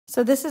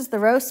So this is the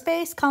row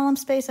space, column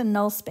space, and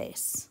null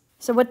space.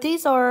 So what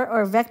these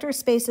are vector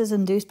spaces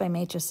induced by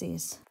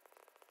matrices.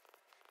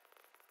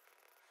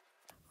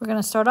 We're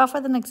going to start off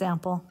with an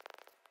example.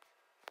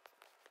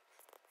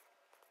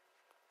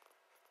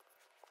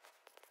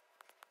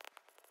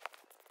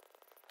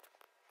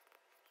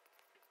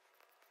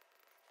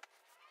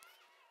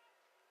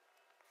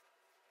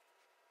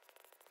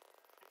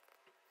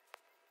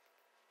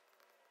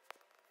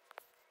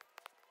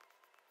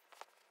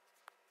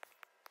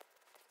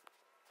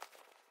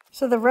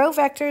 So the row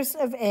vectors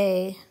of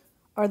A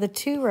are the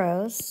two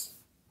rows,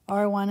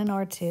 R1 and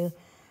R2.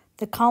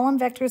 The column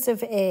vectors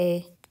of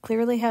A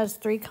clearly has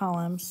 3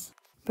 columns,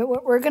 but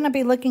what we're going to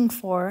be looking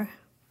for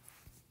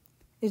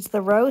is the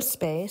row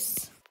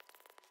space,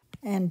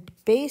 and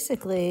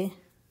basically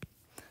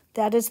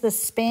that is the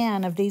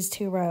span of these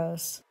 2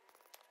 rows,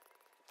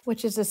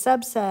 which is a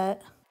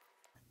subset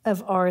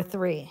of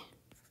R3.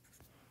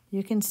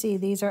 You can see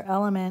these are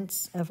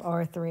elements of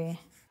R3.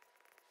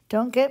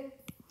 Don't get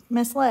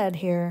misled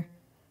here.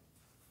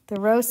 The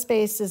row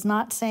space is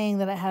not saying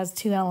that it has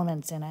 2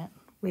 elements in it.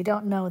 We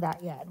don't know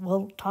that yet.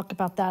 We'll talk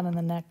about that in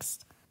the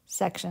next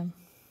section.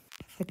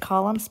 The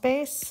column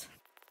space,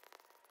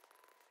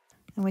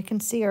 and we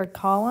can see our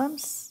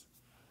columns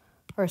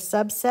are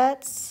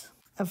subsets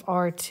of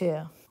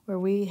R2, where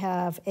we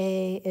have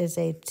A is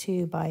a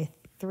 2 by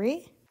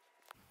 3,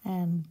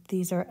 and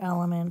these are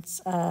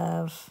elements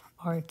of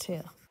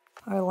R2.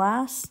 Our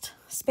last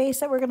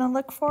space that we're going to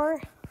look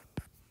for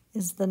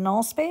is the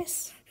null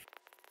space.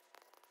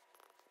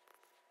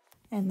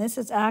 And this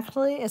is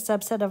actually a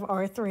subset of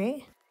R3.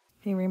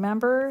 If you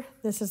remember,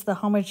 this is the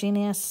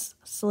homogeneous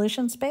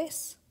solution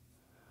space.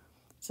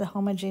 It's a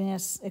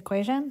homogeneous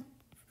equation.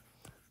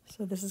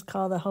 So this is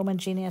called the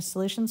homogeneous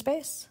solution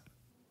space.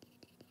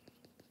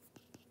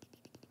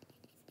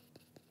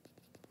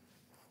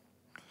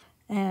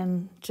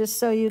 And just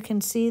so you can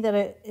see that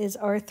it is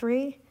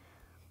R3,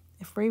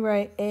 if we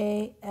write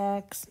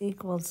AX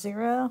equals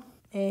 0,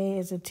 A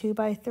is a 2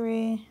 by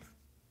 3,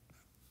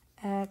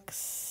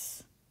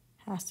 X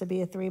has to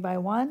be a 3 by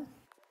 1,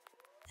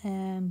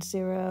 and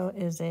 0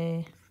 is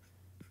a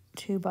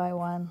 2 by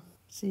 1.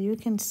 So you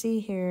can see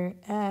here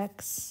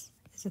X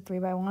is a 3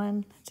 by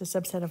 1. It's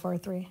a subset of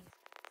R3.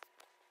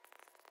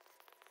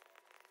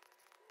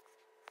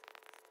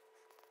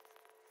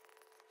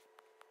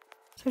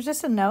 So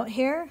just a note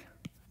here,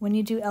 when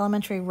you do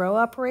elementary row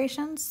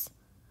operations,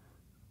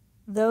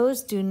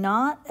 those do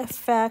not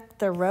affect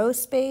the row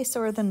space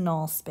or the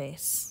null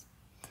space,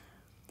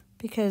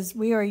 because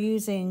we are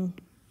using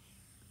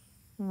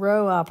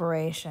row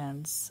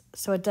operations,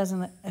 so it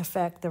doesn't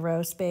affect the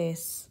row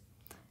space,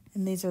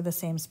 and these are the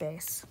same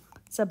space,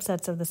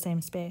 subsets of the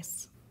same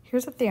space.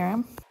 Here's a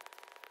theorem.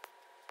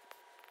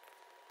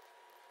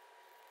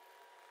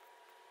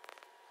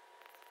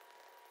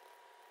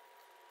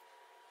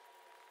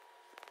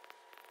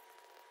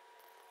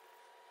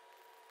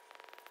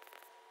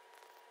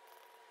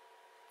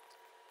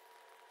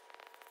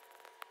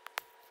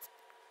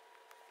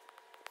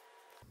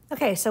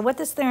 Okay, so what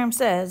this theorem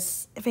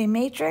says, if a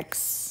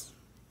matrix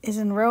is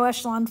in row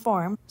echelon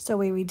form, so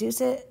we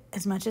reduce it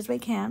as much as we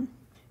can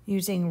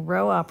using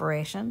row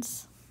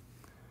operations,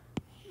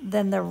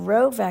 then the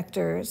row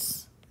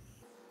vectors,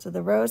 so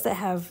the rows that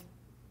have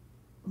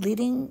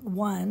leading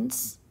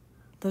ones,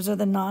 those are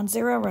the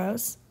non-zero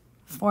rows,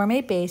 form a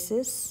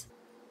basis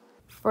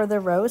for the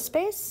row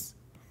space,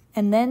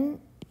 and then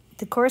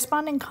the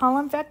corresponding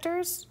column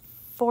vectors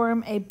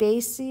form a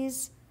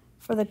basis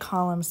for the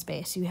column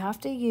space. You have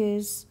to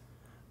use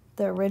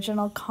the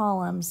original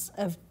columns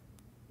of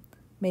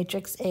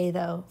matrix A,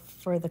 though,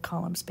 for the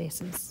column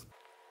spaces.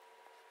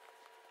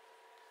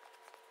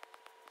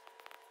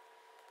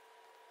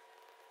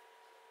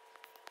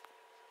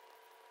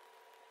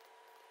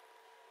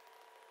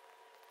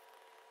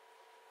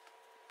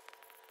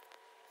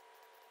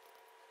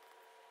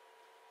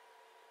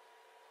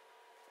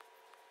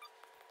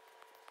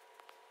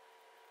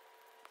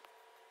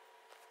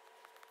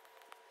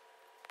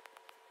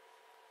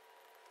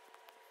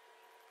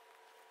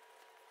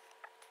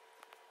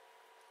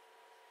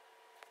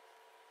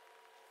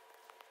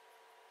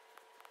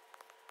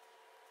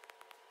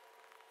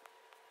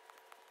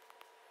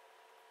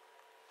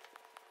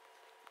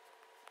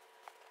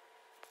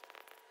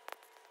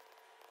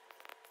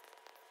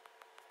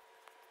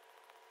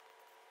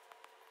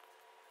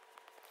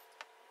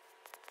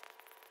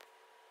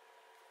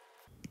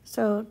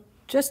 So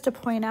just to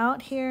point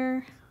out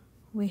here,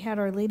 we had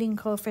our leading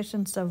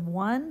coefficients of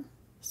 1.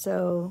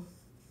 So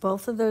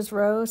both of those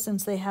rows,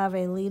 since they have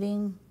a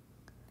leading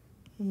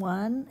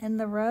 1 in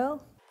the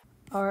row,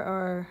 are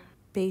our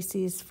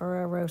bases for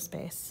our row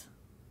space.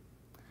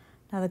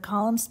 Now the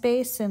column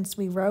space, since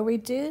we row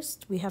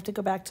reduced, we have to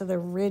go back to the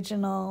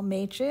original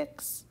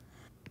matrix.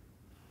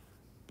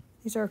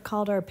 These are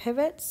called our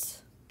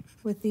pivots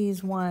with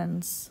these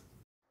 1s.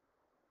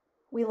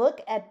 We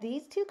look at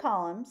these 2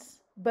 columns,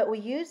 but we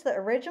use the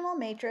original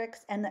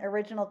matrix and the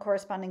original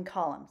corresponding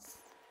columns,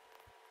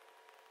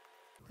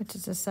 which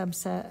is a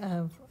subset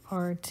of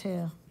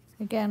R2.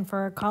 Again, for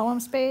our column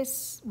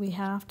space, we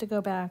have to go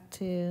back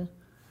to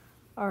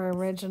our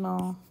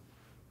original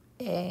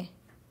A.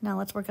 Now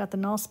let's work out the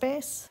null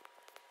space.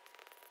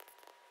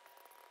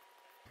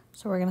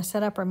 So we're going to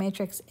set up our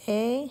matrix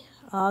A,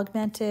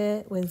 augment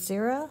it with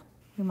 0.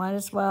 We might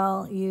as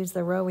well use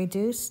the row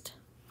reduced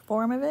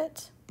form of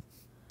it.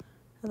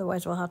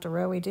 Otherwise, we'll have to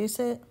row reduce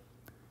it.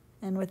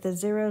 And with the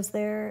zeros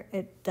there,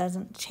 it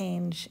doesn't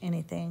change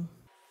anything.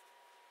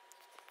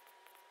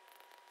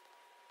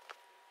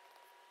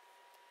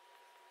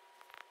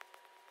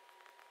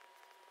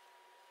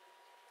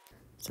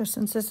 So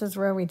since this is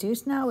row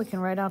reduced now, we can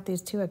write out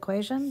these two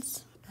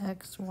equations,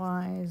 x,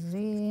 y,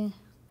 z.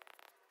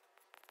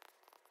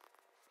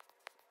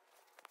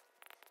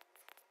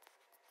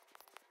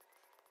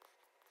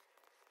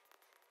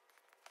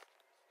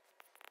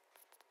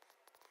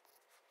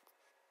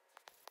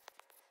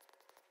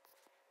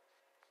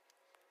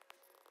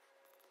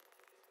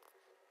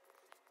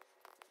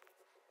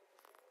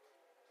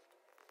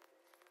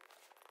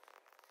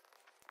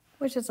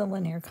 Which is a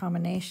linear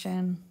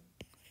combination,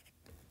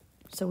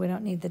 so we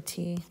don't need the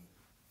t.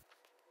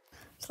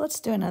 So let's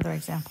do another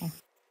example.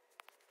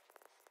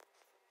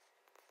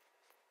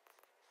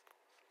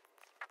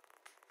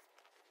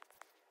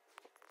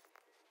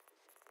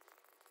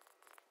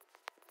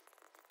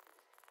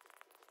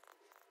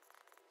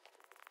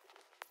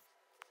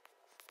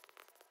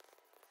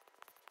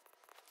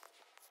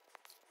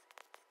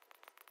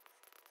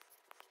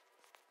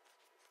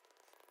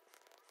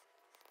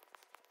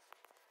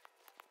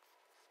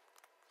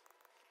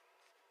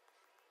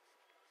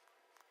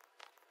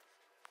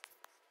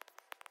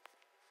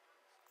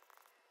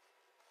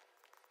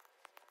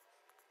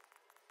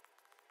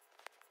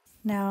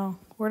 Now,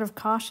 word of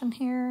caution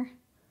here,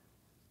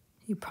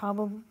 you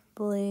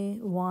probably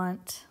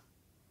want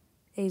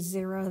a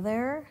 0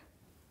 there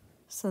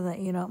so that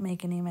you don't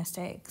make any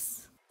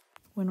mistakes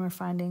when we're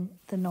finding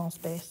the null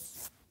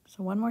space.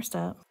 So one more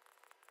step.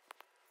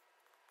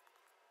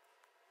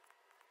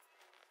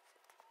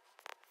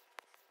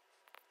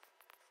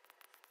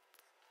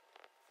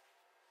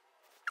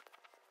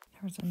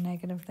 There was a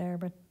negative there,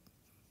 but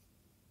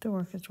the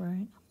work is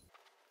right.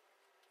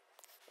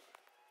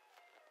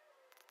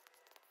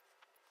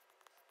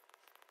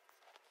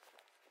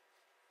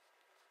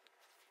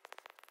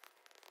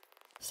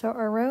 So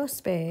our row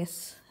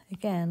space,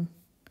 again,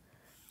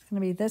 is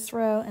going to be this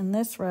row and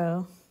this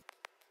row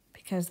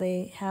because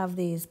they have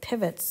these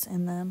pivots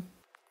in them.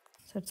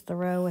 So it's the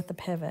row with the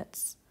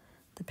pivots.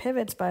 The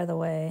pivots, by the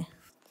way,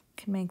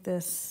 can make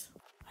this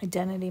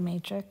identity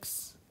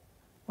matrix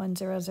 1,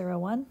 0, 0,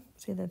 1.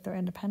 See that they're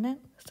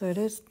independent? So it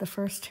is the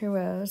first two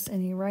rows,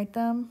 and you write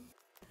them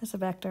as a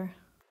vector.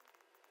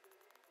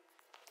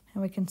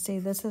 And we can see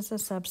this is a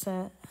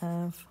subset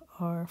of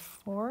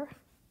R4.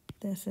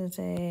 This is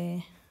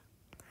a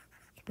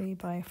 3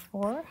 by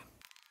 4.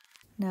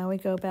 Now we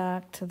go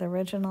back to the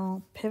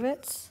original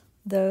pivots.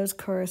 Those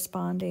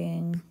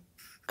corresponding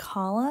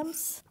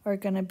columns are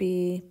going to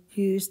be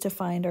used to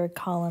find our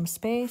column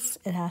space.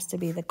 It has to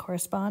be the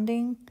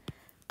corresponding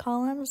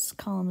columns,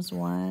 columns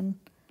 1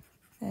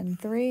 and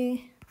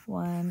 3,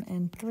 1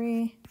 and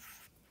 3.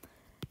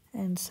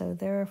 And so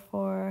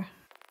therefore,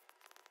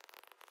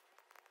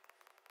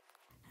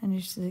 and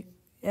you see,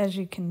 as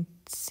you can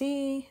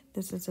see,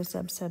 this is a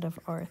subset of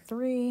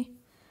R3.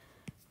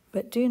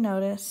 But do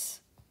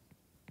notice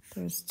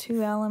there's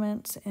 2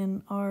 elements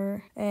in RA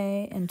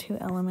and 2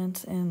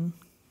 elements in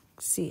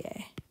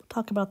CA. We'll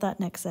talk about that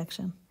next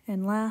section.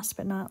 And last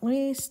but not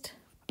least,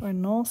 our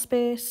null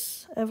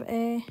space of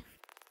A,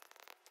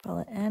 call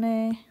it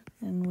NA,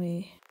 and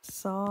we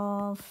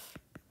solve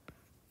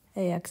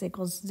AX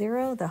equals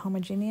 0, the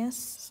homogeneous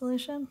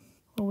solution.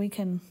 Well, we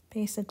can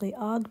basically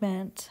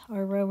augment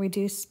our row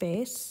reduced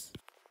space.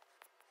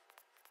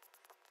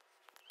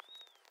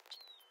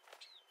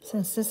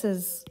 Since this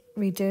is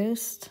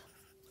reduced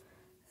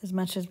as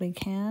much as we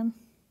can,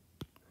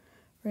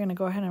 we're going to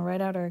go ahead and write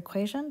out our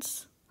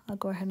equations. I'll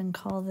go ahead and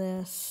call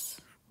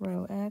this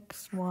row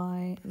X,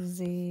 Y,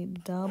 Z,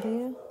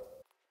 W.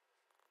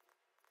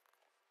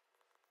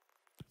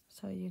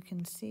 So you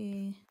can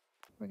see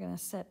we're going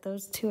to set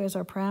those 2 as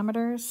our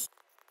parameters.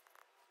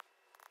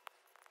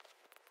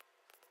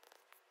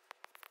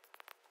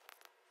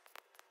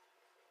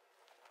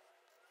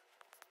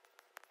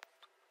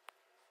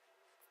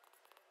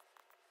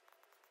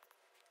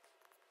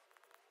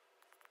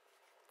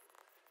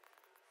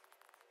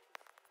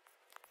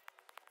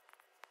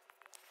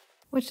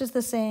 Which is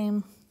the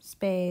same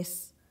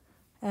space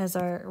as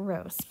our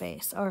row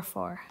space,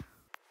 R4.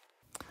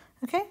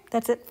 Okay,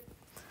 that's it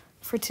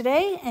for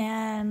today,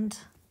 and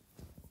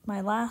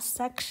my last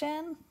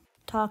section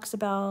talks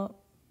about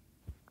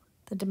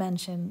the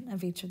dimension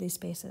of each of these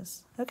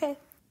spaces. Okay,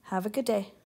 have a good day.